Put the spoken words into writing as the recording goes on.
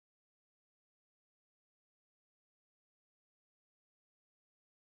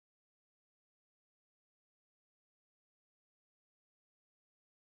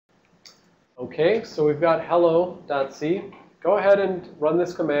Okay, so we've got hello.c. Go ahead and run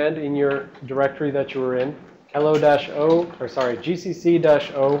this command in your directory that you were in. Hello-o, or sorry,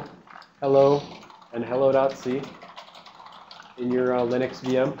 gcc-o, hello, and hello.c in your Linux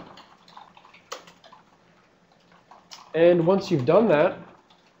VM. And once you've done that,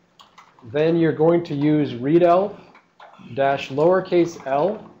 then you're going to use readelf -lowercase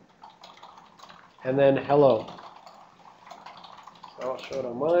l and then hello. So I'll show it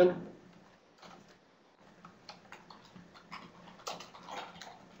on mine.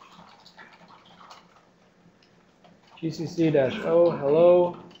 gcc-o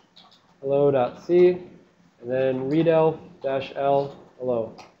hello, hello.c, and then readelf-l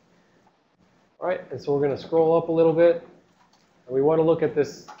hello. All right, and so we're going to scroll up a little bit. And we want to look at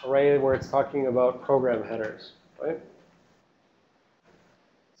this array where it's talking about program headers, right?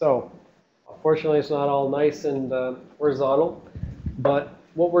 So unfortunately, it's not all nice and horizontal. But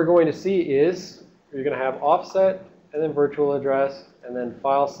what we're going to see is you're going to have offset and then virtual address and then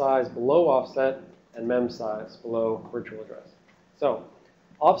file size below offset and mem size below virtual address. So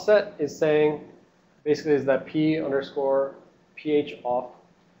offset is saying, basically is that p underscore ph off,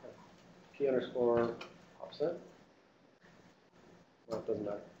 p underscore offset. Well, it doesn't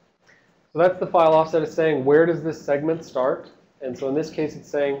matter. So that's the file offset. It's saying, where does this segment start? And so in this case, it's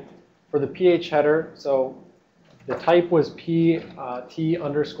saying for the ph header, so the type was t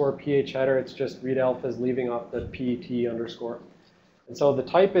underscore ph header. It's just readelf is leaving off the pt underscore. And so the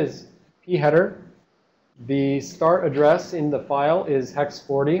type is p header. The start address in the file is hex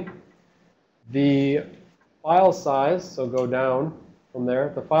 40. The file size, so go down from there.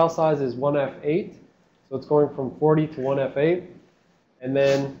 The file size is 1F8. So it's going from 40 to 1F8. And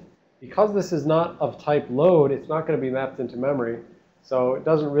then because this is not of type load, it's not going to be mapped into memory. So it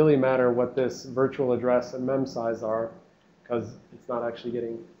doesn't really matter what this virtual address and mem size are because it's not actually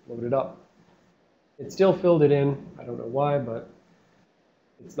getting loaded up. It still filled it in. I don't know why, but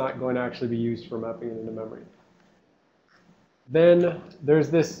it's not going to actually be used for mapping it into memory. Then there's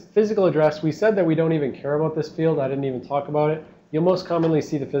this physical address. We said that we don't even care about this field. I didn't even talk about it. You'll most commonly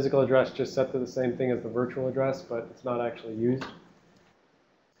see the physical address just set to the same thing as the virtual address, but it's not actually used.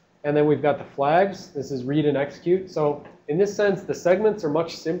 And then we've got the flags. This is read and execute. So in this sense, the segments are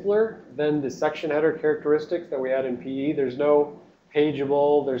much simpler than the section header characteristics that we had in PE. There's no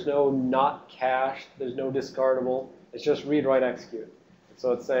pageable. There's no not cached. There's no discardable. It's just read, write, execute.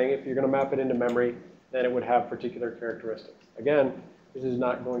 So it's saying if you're going to map it into memory, then it would have particular characteristics. Again, this is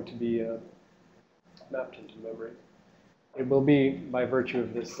not going to be mapped into memory. It will be by virtue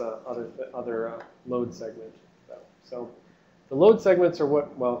of this other load segment. So the load segments are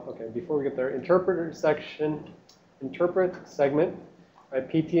what, well, okay, before we get there, interpret segment, right,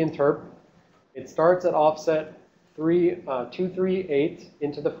 pt interp. It starts at offset 238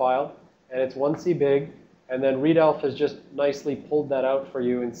 into the file, and it's 1C big. And then readelf has just nicely pulled that out for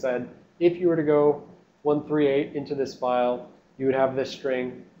you and said, if you were to go 138 into this file, you would have this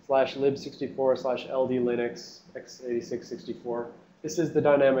string /lib64/ld/linux x86-64. This is the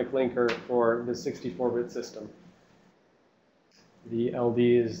dynamic linker for the 64-bit system. The LD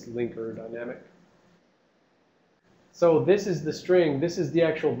is linker dynamic. So this is the string. This is the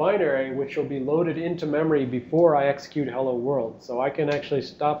actual binary, which will be loaded into memory before I execute hello world. So I can actually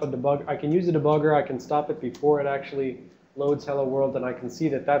stop a debug. I can use a debugger. I can stop it before it actually loads hello world, and I can see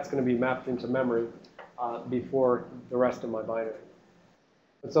that that's going to be mapped into memory before the rest of my binary.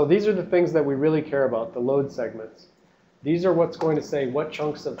 And so these are the things that we really care about, the load segments. These are what's going to say what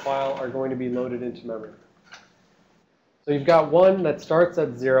chunks of file are going to be loaded into memory. So you've got one that starts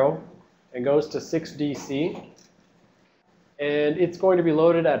at 0 and goes to 6DC. And it's going to be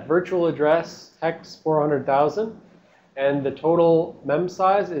loaded at virtual address hex 400,000. And the total mem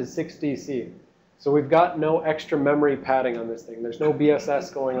size is 6DC. So we've got no extra memory padding on this thing. There's no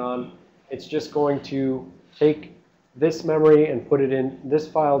BSS going on. It's just going to take this memory and put it in this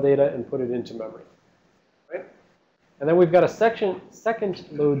file data and put it into memory. Right? And then we've got a second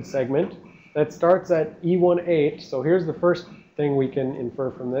load segment that starts at E18. So here's the first thing we can infer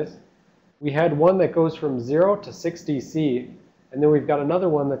from this. We had one that goes from 0 to 6DC, and then we've got another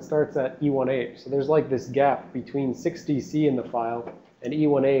one that starts at E18. So there's like this gap between 6DC in the file and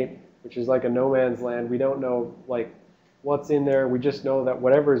E18, which is like a no man's land. We don't know like what's in there. We just know that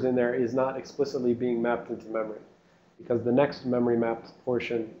whatever's in there is not explicitly being mapped into memory, because the next memory mapped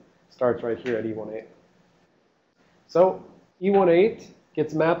portion starts right here at E18. So E18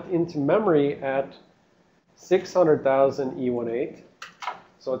 gets mapped into memory at 600,000 E18.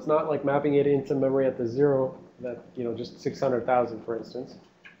 So it's not like mapping it into memory at the 0, that, you know, just 600,000, for instance.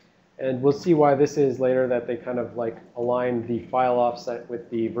 And we'll see why this is later, that they kind of like align the file offset with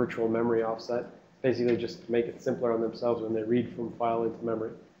the virtual memory offset. Basically just make it simpler on themselves when they read from file into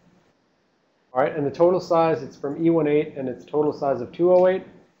memory. All right, and the total size, it's from E18, and it's total size of 208.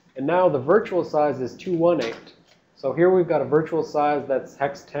 And now the virtual size is 218. So here we've got a virtual size that's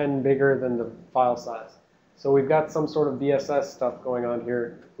hex 10 bigger than the file size. So we've got some sort of BSS stuff going on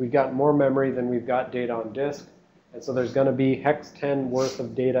here. We've got more memory than we've got data on disk. And so there's going to be hex 10 worth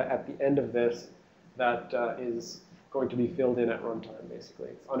of data at the end of this that is going to be filled in at runtime, basically.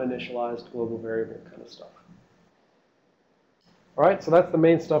 It's uninitialized, global variable kind of stuff. All right, so that's the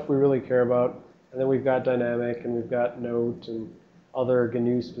main stuff we really care about. And then we've got dynamic, and we've got note, and other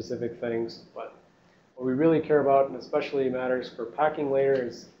GNU-specific things. But what we really care about, and especially matters for packing later,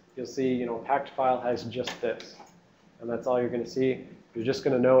 is you'll see, packed file has just this. And that's all you're going to see. You're just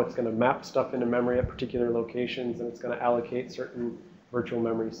going to know it's going to map stuff into memory at particular locations, and it's going to allocate certain virtual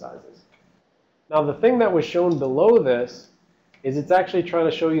memory sizes. Now, the thing that was shown below this is it's actually trying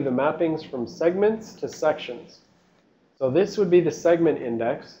to show you the mappings from segments to sections. So this would be the segment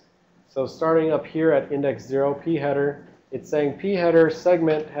index. So starting up here at index 0, p header, it's saying p header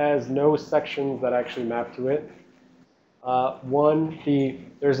segment has no sections that actually map to it.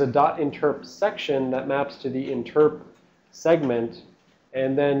 There's a .interp section that maps to the interp segment.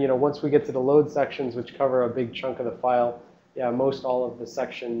 And then, once we get to the load sections, which cover a big chunk of the file, yeah, most all of the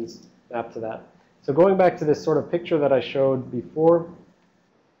sections map to that. So going back to this sort of picture that I showed before,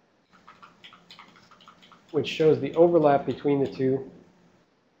 which shows the overlap between the two,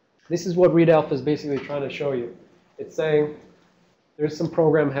 this is what readelf is basically trying to show you. It's saying there's some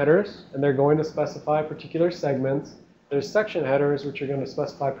program headers, and they're going to specify particular segments. There's section headers, which are going to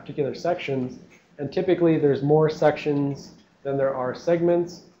specify particular sections. And typically, there's more sections than there are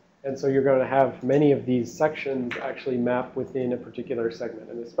segments. And so you're going to have many of these sections actually map within a particular segment.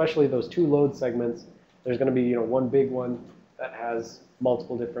 And especially those two load segments, there's going to be one big one that has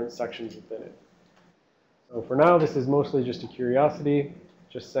multiple different sections within it. So for now, this is mostly just a curiosity,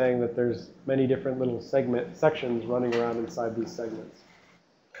 just saying that there's many different little sections running around inside these segments.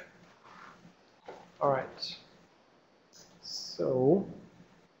 All right. So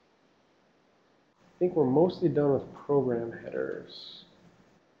I think we're mostly done with program headers.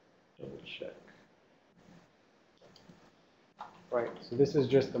 Double check. Right, so this is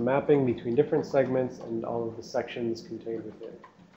just the mapping between different segments and all of the sections contained within.